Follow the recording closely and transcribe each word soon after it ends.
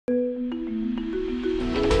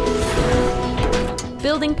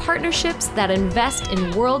building partnerships that invest in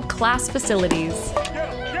world-class facilities.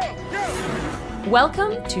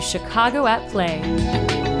 Welcome to Chicago at Play.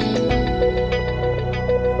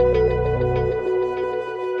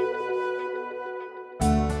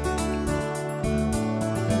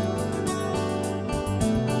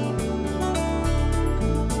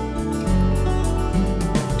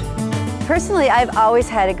 Personally, I've always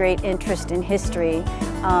had a great interest in history,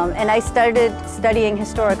 and I started studying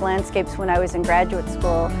historic landscapes when I was in graduate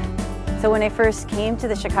school. So when I first came to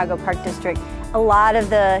the Chicago Park District, a lot of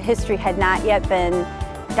the history had not yet been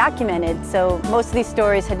documented, so most of these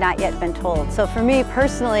stories had not yet been told. So for me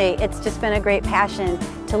personally, it's just been a great passion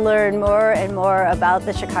to learn more and more about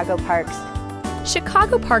the Chicago parks.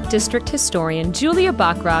 Chicago Park District historian Julia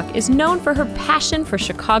Bachrach is known for her passion for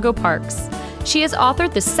Chicago parks. She has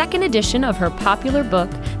authored the second edition of her popular book,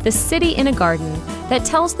 The City in a Garden, that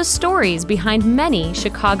tells the stories behind many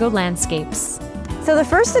Chicago landscapes. So the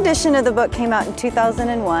first edition of the book came out in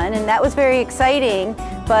 2001, and that was very exciting,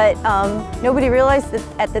 but nobody realized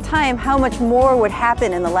at the time how much more would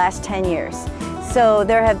happen in the last 10 years. So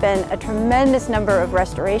there have been a tremendous number of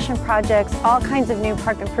restoration projects, all kinds of new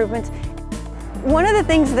park improvements. One of the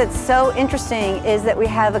things that's so interesting is that we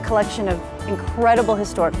have a collection of incredible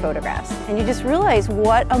historic photographs, and you just realize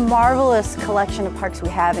what a marvelous collection of parks we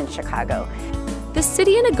have in Chicago. The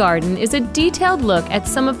City in a Garden is a detailed look at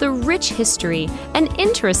some of the rich history and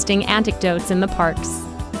interesting anecdotes in the parks.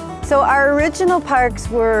 So our original parks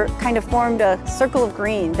were kind of formed a circle of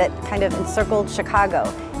green that kind of encircled Chicago.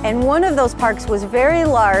 And one of those parks was very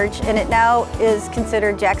large, and it now is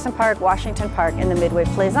considered Jackson Park, Washington Park, and the Midway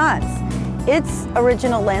Plaisance. Its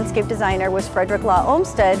original landscape designer was Frederick Law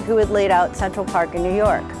Olmsted, who had laid out Central Park in New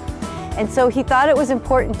York. And so he thought it was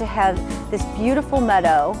important to have this beautiful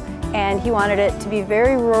meadow, and he wanted it to be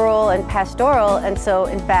very rural and pastoral, and so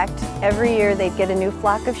in fact every year they'd get a new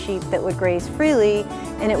flock of sheep that would graze freely,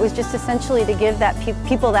 and it was just essentially to give that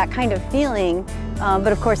people that kind of feeling,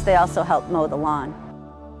 but of course they also helped mow the lawn.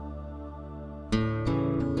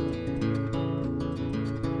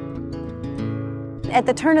 At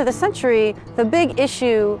the turn of the century, the big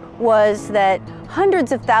issue was that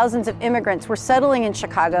hundreds of thousands of immigrants were settling in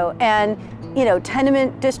Chicago, and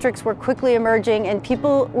tenement districts were quickly emerging and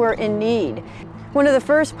people were in need. One of the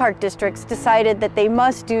first park districts decided that they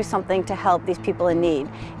must do something to help these people in need.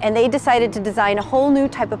 And they decided to design a whole new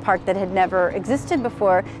type of park that had never existed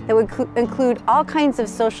before that would include all kinds of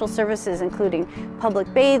social services, including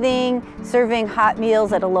public bathing, serving hot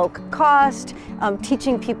meals at a low cost,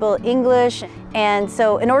 teaching people English. And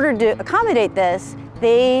so in order to accommodate this,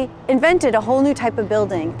 they invented a whole new type of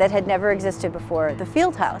building that had never existed before, the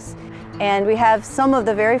field house. And we have some of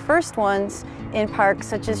the very first ones in parks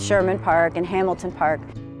such as Sherman Park and Hamilton Park.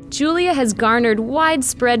 Julia has garnered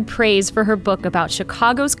widespread praise for her book about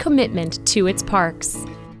Chicago's commitment to its parks.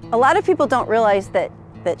 A lot of people don't realize that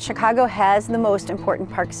Chicago has the most important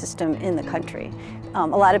park system in the country. A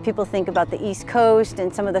lot of people think about the East Coast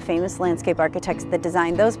and some of the famous landscape architects that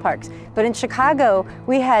designed those parks. But in Chicago,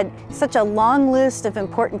 we had such a long list of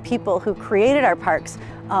important people who created our parks.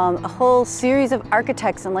 A whole series of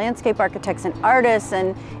architects and landscape architects and artists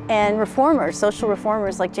and reformers, social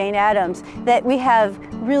reformers like Jane Addams, that we have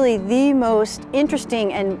really the most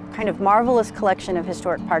interesting and kind of marvelous collection of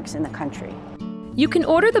historic parks in the country. You can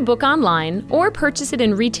order the book online or purchase it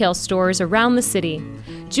in retail stores around the city.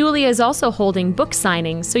 Julia is also holding book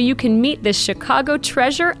signings so you can meet this Chicago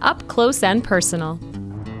treasure up close and personal.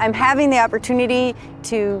 I'm having the opportunity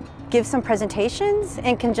to give some presentations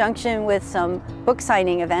in conjunction with some book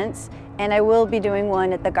signing events, and I will be doing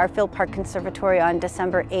one at the Garfield Park Conservatory on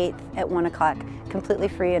December 8th at 1 o'clock, completely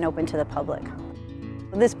free and open to the public.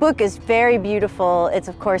 This book is very beautiful. It's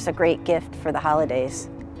of course a great gift for the holidays.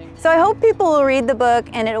 So I hope people will read the book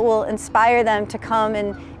and it will inspire them to come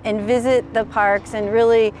and visit the parks and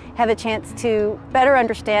really have a chance to better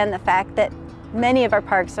understand the fact that many of our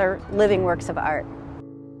parks are living works of art.